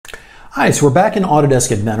Hi, so we're back in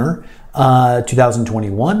Autodesk Inventor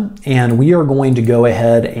 2021, and we are going to go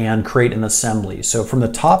ahead and create an assembly. So from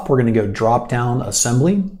the top, we're going to go drop down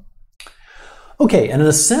assembly. Okay, and an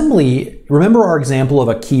assembly, remember our example of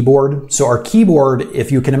a keyboard? So our keyboard,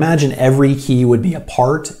 if you can imagine, every key would be a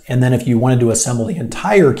part, and then if you wanted to assemble the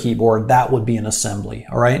entire keyboard, that would be an assembly,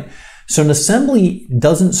 all right? So an assembly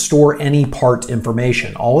doesn't store any part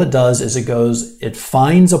information. All it does is it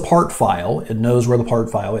finds a part file. It knows where the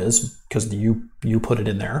part file is because you put it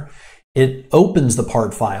in there. It opens the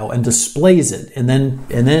part file and displays it, and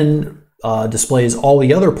then displays all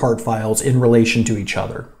the other part files in relation to each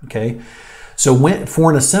other. Okay. So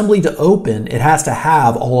for an assembly to open, it has to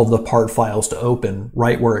have all of the part files to open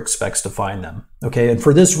right where it expects to find them. Okay. And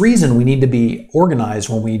for this reason, we need to be organized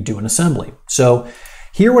when we do an assembly. So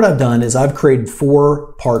here what I've done is I've created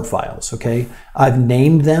 4 part files, okay? I've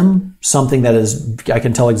named them something that is, I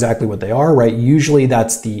can tell exactly what they are, right? Usually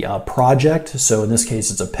that's the project. So in this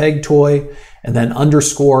case, it's a peg toy, and then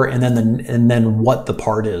underscore, and then what the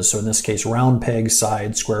part is. So in this case, round peg,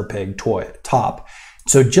 side, square peg, toy, top.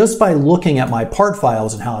 So just by looking at my part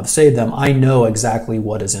files and how I've saved them, I know exactly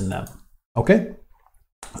what is in them, okay?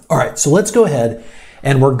 All right, so let's go ahead.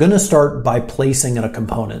 And we're going to start by placing in a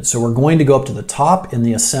component. So we're going to go up to the top in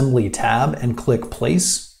the Assembly tab and click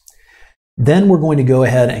Place. Then we're going to go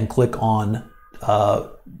ahead and click on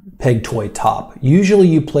Peg Toy Top. Usually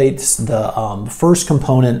you place the first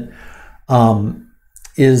component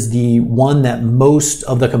is the one that most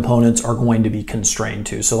of the components are going to be constrained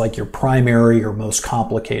to. So like your primary or most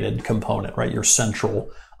complicated component, right? Your central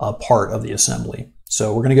part of the assembly.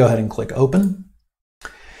 So we're going to go ahead and click Open.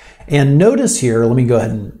 And notice here, let me go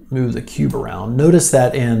ahead and move the cube around. Notice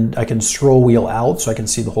that, and I can scroll wheel out so I can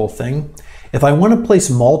see the whole thing. If I want to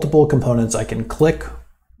place multiple components, I can click,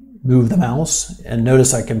 move the mouse, and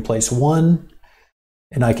notice I can place one,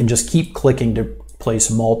 and I can just keep clicking to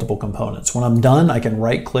place multiple components. When I'm done, I can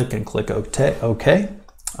right click and click OK.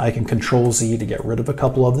 I can Control Z to get rid of a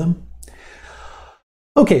couple of them.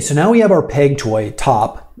 Okay, so now we have our peg toy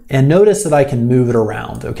top. And notice that I can move it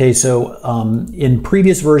around. Okay, so in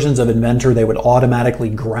previous versions of Inventor, they would automatically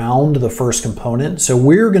ground the first component. So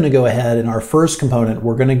we're going to go ahead and our first component,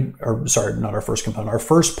 our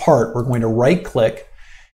first part, we're going to right click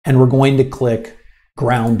and we're going to click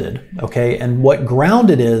grounded. Okay, and what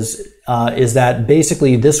grounded is that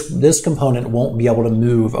basically this component won't be able to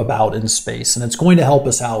move about in space. And it's going to help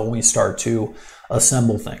us out when we start to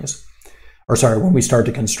assemble things. When we start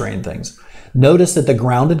to constrain things. Notice that the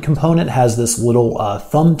grounded component has this little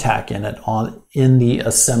thumbtack in it in the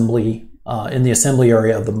assembly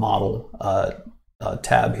area of the model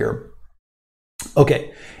tab here.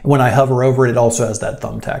 Okay, when I hover over it, it also has that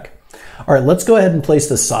thumbtack. All right, let's go ahead and place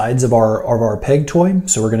the sides of our peg toy.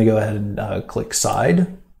 So we're going to go ahead and click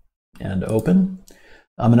side and open.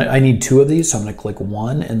 I need 2 of these, so I'm going to click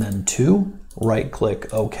 1 and then 2. Right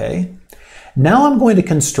click OK. Now I'm going to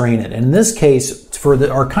constrain it. In this case, for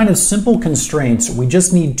our kind of simple constraints, we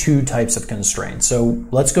just need 2 types of constraints. So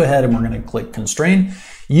let's go ahead and we're going to click constrain.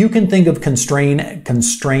 You can think of constrain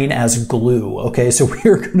as glue. Okay, so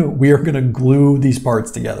we are going to glue these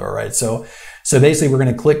parts together. All right. So basically, we're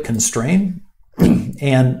going to click constrain,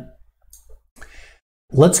 and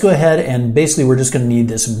let's go ahead and basically we're just going to need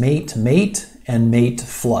this mate and mate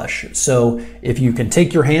flush. So if you can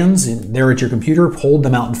take your hands there at your computer, hold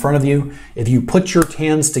them out in front of you. If you put your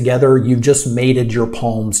hands together, you've just mated your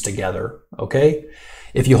palms together, okay?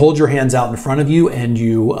 If you hold your hands out in front of you and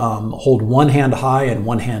you hold one hand high and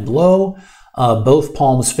one hand low, both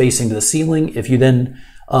palms facing the ceiling, if you then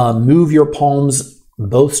move your palms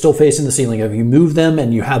both still facing the ceiling, if you move them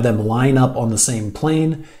and you have them line up on the same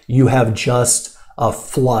plane, you have just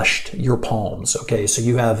flushed your palms. Okay, so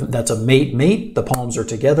that's a mate, the palms are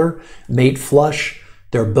together. Mate flush,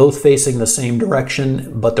 they're both facing the same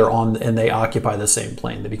direction, but and they occupy the same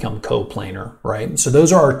plane. They become coplanar, right? So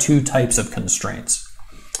those are our 2 types of constraints.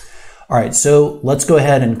 All right, so let's go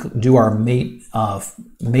ahead and do our mate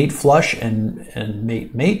flush and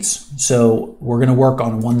mate mates. So we're going to work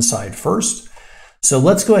on one side first. So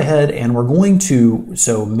let's go ahead and we're going to,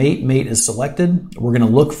 so mate is selected. We're going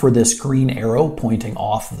to look for this green arrow pointing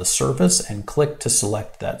off the surface and click to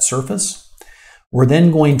select that surface. We're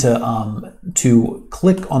then going to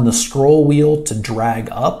click on the scroll wheel to drag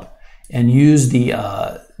up and use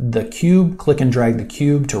the cube, click and drag the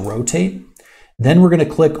cube to rotate. Then we're going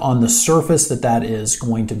to click on the surface that is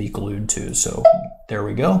going to be glued to. So there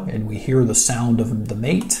we go. And we hear the sound of the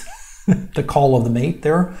mate, the call of the mate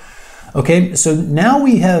there. Okay, so now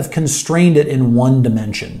we have constrained it in 1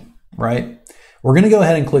 dimension, right? We're going to go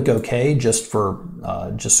ahead and click OK just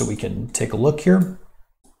so we can take a look here.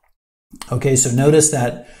 Okay, so notice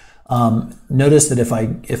that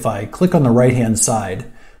if I click on the right hand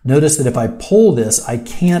side, notice that if I pull this,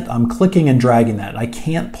 I'm clicking and dragging that. I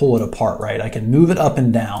can't pull it apart, right? I can move it up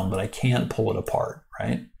and down, but I can't pull it apart,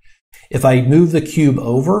 right? If I move the cube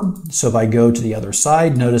over, so if I go to the other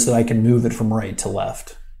side, notice that I can move it from right to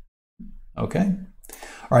left. Okay?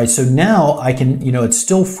 All right, so now I can, it's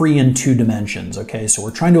still free in 2 dimensions, okay? So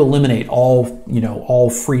we're trying to eliminate all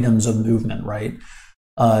freedoms of movement, right?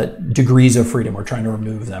 Degrees of freedom, we're trying to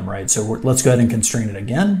remove them, right? So let's go ahead and constrain it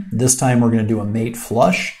again. This time we're going to do a mate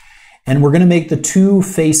flush, and we're going to make the 2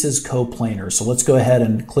 faces coplanar. So let's go ahead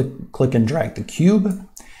and click and drag the cube,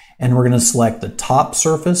 and we're going to select the top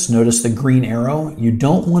surface. Notice the green arrow. You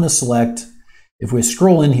don't want to select, if we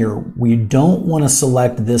scroll in here, we don't want to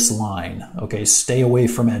select this line, okay? Stay away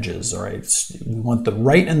from edges, all right? We want the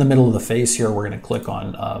right in the middle of the face here. We're going to click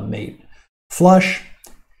on mate flush.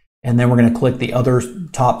 And then we're going to click the other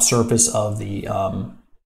top surface of the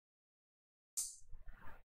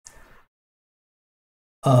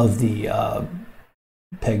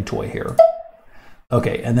peg toy here.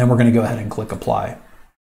 Okay, and then we're going to go ahead and click apply.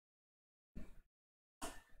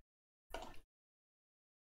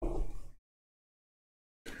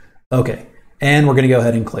 Okay, and we're going to go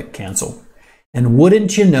ahead and click cancel. And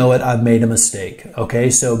wouldn't you know it, I've made a mistake. Okay,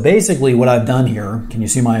 so basically what I've done here, can you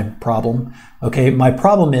see my problem? Okay, my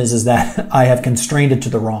problem is that I have constrained it to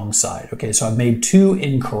the wrong side. Okay, so I've made 2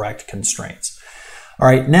 incorrect constraints. All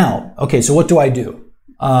right, now, okay, so what do?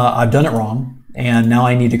 I've done it wrong, and now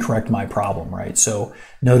I need to correct my problem, right? So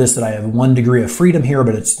notice that I have 1 degree of freedom here,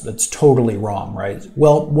 but it's totally wrong, right?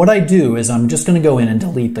 Well, what I do is I'm just going to go in and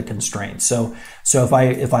delete the constraints. So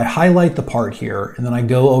if I highlight the part here and then I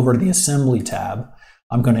go over to the assembly tab,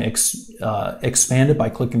 I'm going to expand it by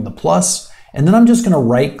clicking the plus, and then I'm just going to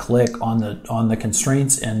right click on the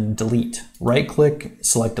constraints and delete. Right click,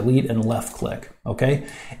 select delete, and left click. Okay,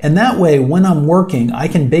 and that way when I'm working, I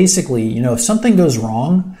can basically, if something goes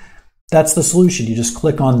wrong, that's the solution. You just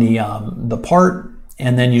click on the part,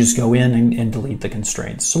 and then you just go in and delete the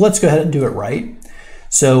constraints. So let's go ahead and do it right.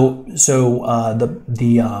 So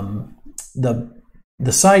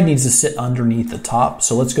the side needs to sit underneath the top.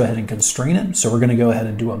 So let's go ahead and constrain it. So we're going to go ahead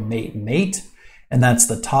and do a mate, and that's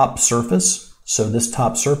the top surface. So this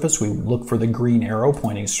top surface, we look for the green arrow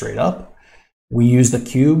pointing straight up. We use the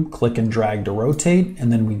cube, click and drag to rotate,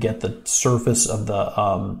 and then we get the surface of the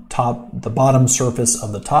the bottom surface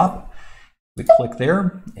of the top. We click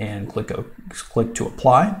there and click to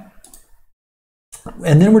apply.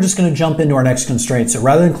 And then we're just going to jump into our next constraint. So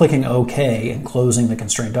rather than clicking OK and closing the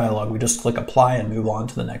constraint dialog, we just click apply and move on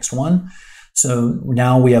to the next one. So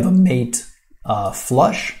now we have a mate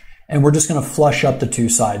flush, and we're just going to flush up the 2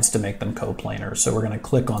 sides to make them coplanar. So we're going to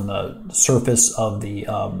click on the surface of the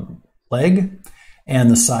leg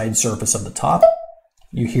and the side surface of the top.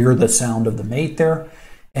 You hear the sound of the mate there,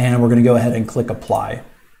 and we're going to go ahead and click apply.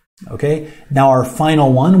 Okay, now our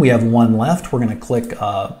final one, we have 1 left. We're going to click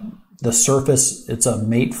the surface. It's a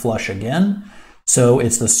mate flush again. So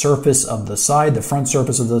it's the surface of the side, the front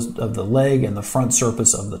surface of the leg, and the front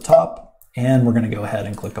surface of the top. And we're going to go ahead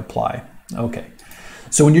and click apply. Okay,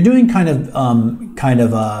 so when you're doing kind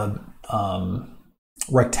of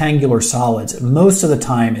rectangular solids, most of the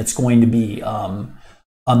time it's going to be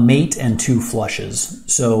a mate and 2 flushes.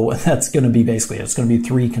 So that's going to be basically, it's going to be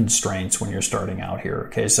 3 constraints when you're starting out here.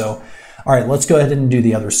 Okay, so all right, let's go ahead and do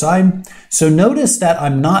the other side. So notice that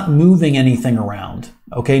I'm not moving anything around.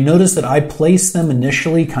 Okay, notice that I placed them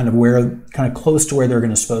initially kind of close to where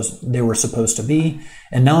they were supposed to be,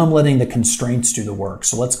 and now I'm letting the constraints do the work.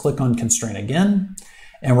 So let's click on constraint again,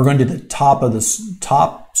 and we're going to do the top of this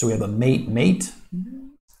top. So we have a mate.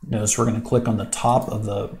 Notice we're going to click on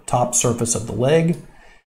the top surface of the leg,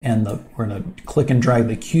 and we're going to click and drag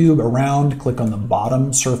the cube around, click on the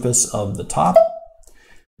bottom surface of the top.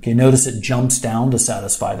 Okay, notice it jumps down to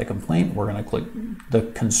satisfy the complaint. We're going to click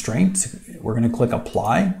the constraint. We're going to click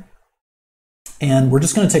apply. And we're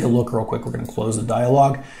just going to take a look real quick. We're going to close the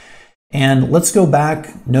dialog. And let's go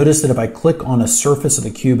back. Notice that if I click on a surface of the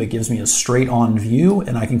cube, it gives me a straight on view,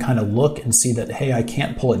 and I can kind of look and see that, hey, I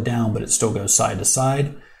can't pull it down, but it still goes side to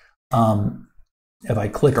side. If I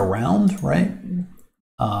click around, right,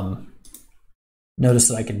 notice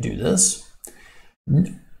that I can do this.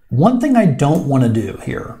 One thing I don't want to do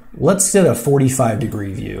here, let's get a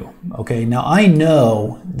 45-degree view. Okay, now I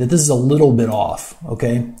know that this is a little bit off.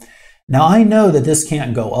 Okay, now I know that this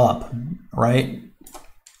can't go up, right?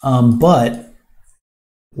 But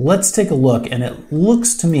let's take a look, and it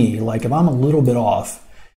looks to me like if I'm a little bit off,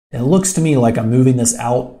 it looks to me like I'm moving this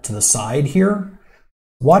out to the side here.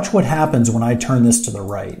 Watch what happens when I turn this to the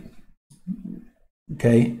right.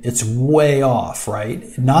 Okay, it's way off, right?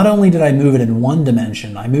 Not only did I move it in one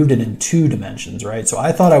dimension, I moved it in 2 dimensions, right? So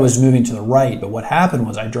I thought I was moving to the right, but what happened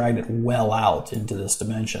was I dragged it well out into this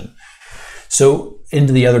dimension. So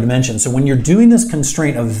into the other dimension. So when you're doing this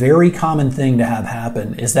constraint, a very common thing to have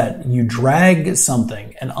happen is that you drag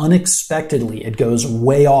something and unexpectedly it goes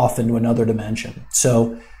way off into another dimension.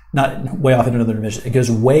 So not way off into another dimension, it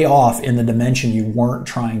goes way off in the dimension you weren't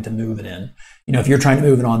trying to move it in. You know, if you're trying to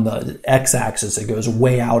move it on the x-axis, it goes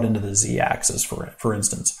way out into the z-axis, for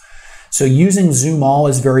instance. So using zoom all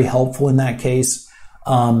is very helpful in that case.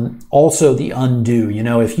 Also the undo, you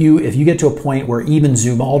know, if you get to a point where even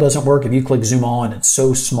zoom all doesn't work, if you click zoom all and it's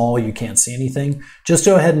so small you can't see anything, just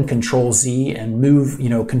go ahead and control Z and move, you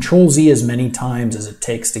know, control Z as many times as it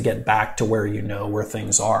takes to get back to where you know where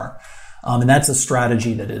things are. And that's a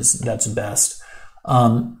strategy that's best.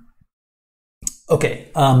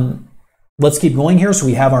 Okay, let's keep going here. So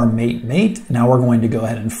we have our mate. Now we're going to go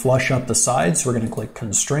ahead and flush up the sides. So we're going to click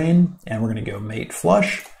constrain and we're going to go mate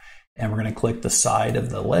flush. And we're going to click the side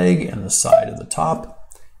of the leg and the side of the top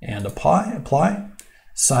and apply.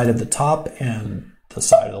 Side of the top and the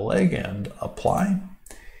side of the leg and apply.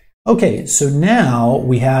 Okay, so now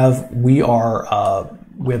we have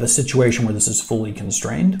a situation where this is fully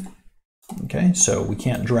constrained. Okay, so we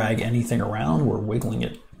can't drag anything around. We're wiggling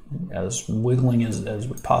it as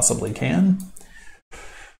we possibly can.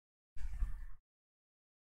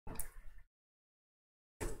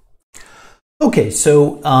 Okay,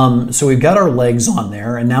 so we've got our legs on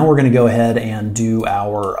there, and now we're going to go ahead and do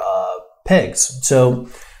our pegs. So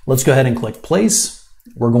let's go ahead and click place.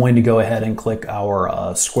 We're going to go ahead and click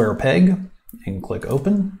our square peg and click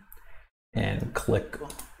open and click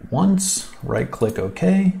once, right click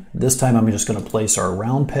OK. This time I'm just going to place our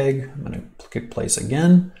round peg. I'm going to click place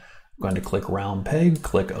again. I'm going to click round peg,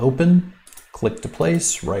 click open, click to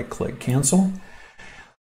place, right click cancel.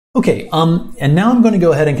 Okay, and now I'm going to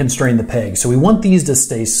go ahead and constrain the peg. So we want these to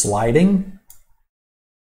stay sliding.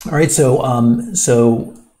 All right,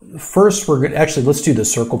 so first we're going to, actually let's do the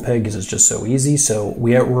circle peg because it's just so easy. So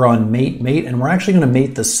we're on mate, and we're actually going to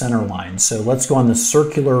mate the center line. So let's go on the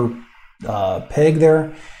circular peg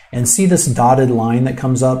there and see this dotted line that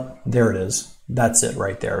comes up. There it is. That's it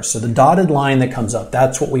right there. So the dotted line that comes up,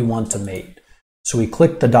 that's what we want to mate. So we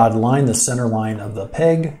click the dotted line, the center line of the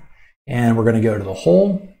peg, and we're going to go to the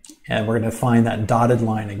hole. And we're going to find that dotted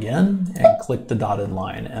line again and click the dotted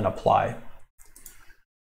line and apply.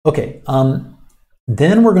 Okay,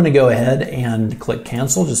 then we're going to go ahead and click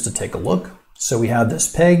cancel just to take a look. So we have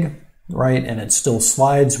this peg, right, and it still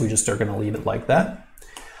slides. We just are going to leave it like that.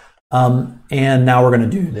 And now we're going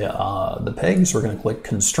to do the pegs. We're going to click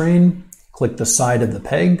constrain, click the side of the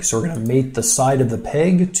peg. So we're going to mate the side of the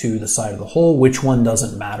peg to the side of the hole. Which one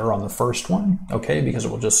doesn't matter on the first one, okay, because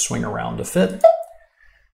it will just swing around to fit.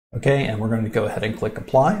 Okay, and we're going to go ahead and click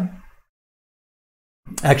apply.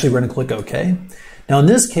 Actually, we're going to click OK. Now, in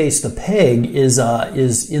this case, the peg is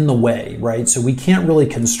in the way, right? So we can't really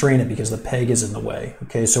constrain it because the peg is in the way.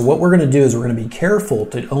 Okay, so what we're going to do is we're going to be careful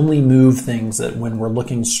to only move things that when we're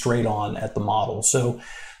looking straight on at the model. So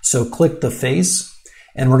click the face,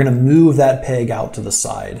 and we're going to move that peg out to the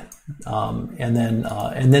side. And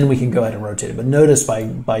then we can go ahead and rotate it. But notice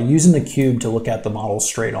by using the cube to look at the model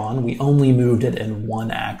straight on, we only moved it in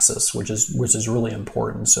one axis, which is really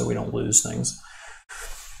important so we don't lose things.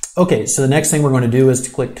 Okay, so the next thing we're going to do is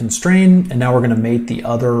to click constrain, and now we're going to mate the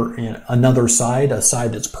another side, a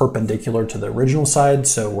side that's perpendicular to the original side.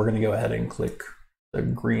 So we're going to go ahead and click the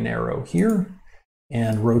green arrow here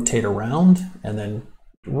and rotate around, and then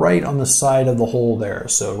right on the side of the hole there.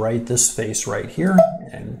 So right this face right here,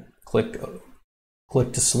 and click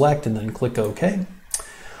to select, and then click OK.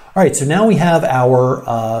 All right, so now we have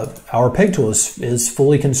our peg tool is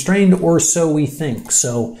fully constrained, or so we think.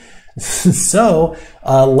 So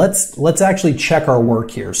let's actually check our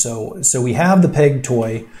work here. So we have the peg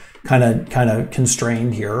toy kind of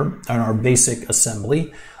constrained here on our basic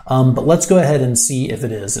assembly. But let's go ahead and see if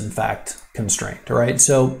it is in fact constrained. All right.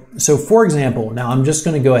 So for example, now I'm just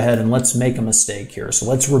going to go ahead and let's make a mistake here. So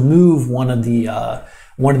let's remove one of the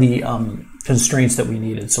constraints that we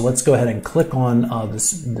needed. So let's go ahead and click on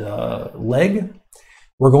the leg.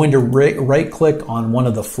 We're going to right click on one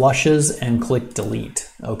of the flushes and click delete.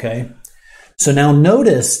 Okay. So now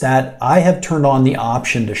notice that I have turned on the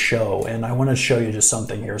option to show, and I want to show you just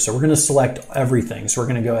something here. So we're going to select everything. So we're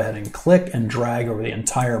going to go ahead and click and drag over the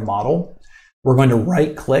entire model. We're going to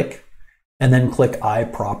right click and then click Eye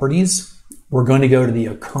Properties. We're going to go to the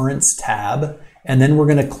Occurrence tab, and then we're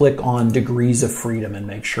going to click on Degrees of Freedom and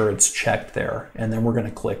make sure it's checked there. And then we're going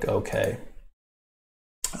to click OK.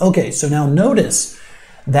 Okay, so now notice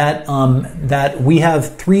that we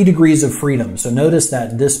have 3 degrees of freedom. So notice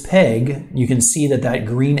that this peg, you can see that that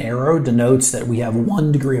green arrow denotes that we have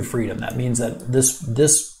 1 degree of freedom. That means that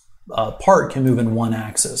this part can move in 1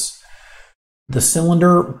 axis. The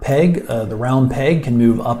cylinder peg, the round peg, can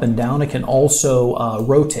move up and down. It can also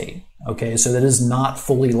rotate. Okay, so that is not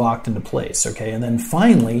fully locked into place. Okay, and then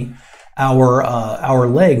finally, our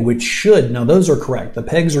leg, which should, now those are correct. The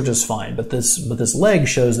pegs are just fine, but this leg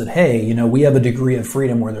shows that, hey, you know, we have a degree of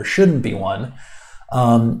freedom where there shouldn't be one.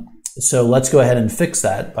 So let's go ahead and fix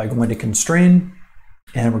that by going to constrain,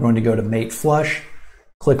 and we're going to go to mate flush.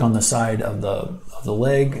 Click on the side of the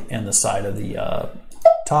leg and the side of the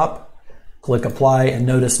top. Click apply, and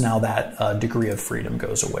notice now that degree of freedom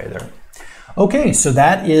goes away there. Okay, so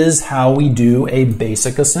that is how we do a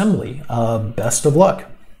basic assembly. Best of luck.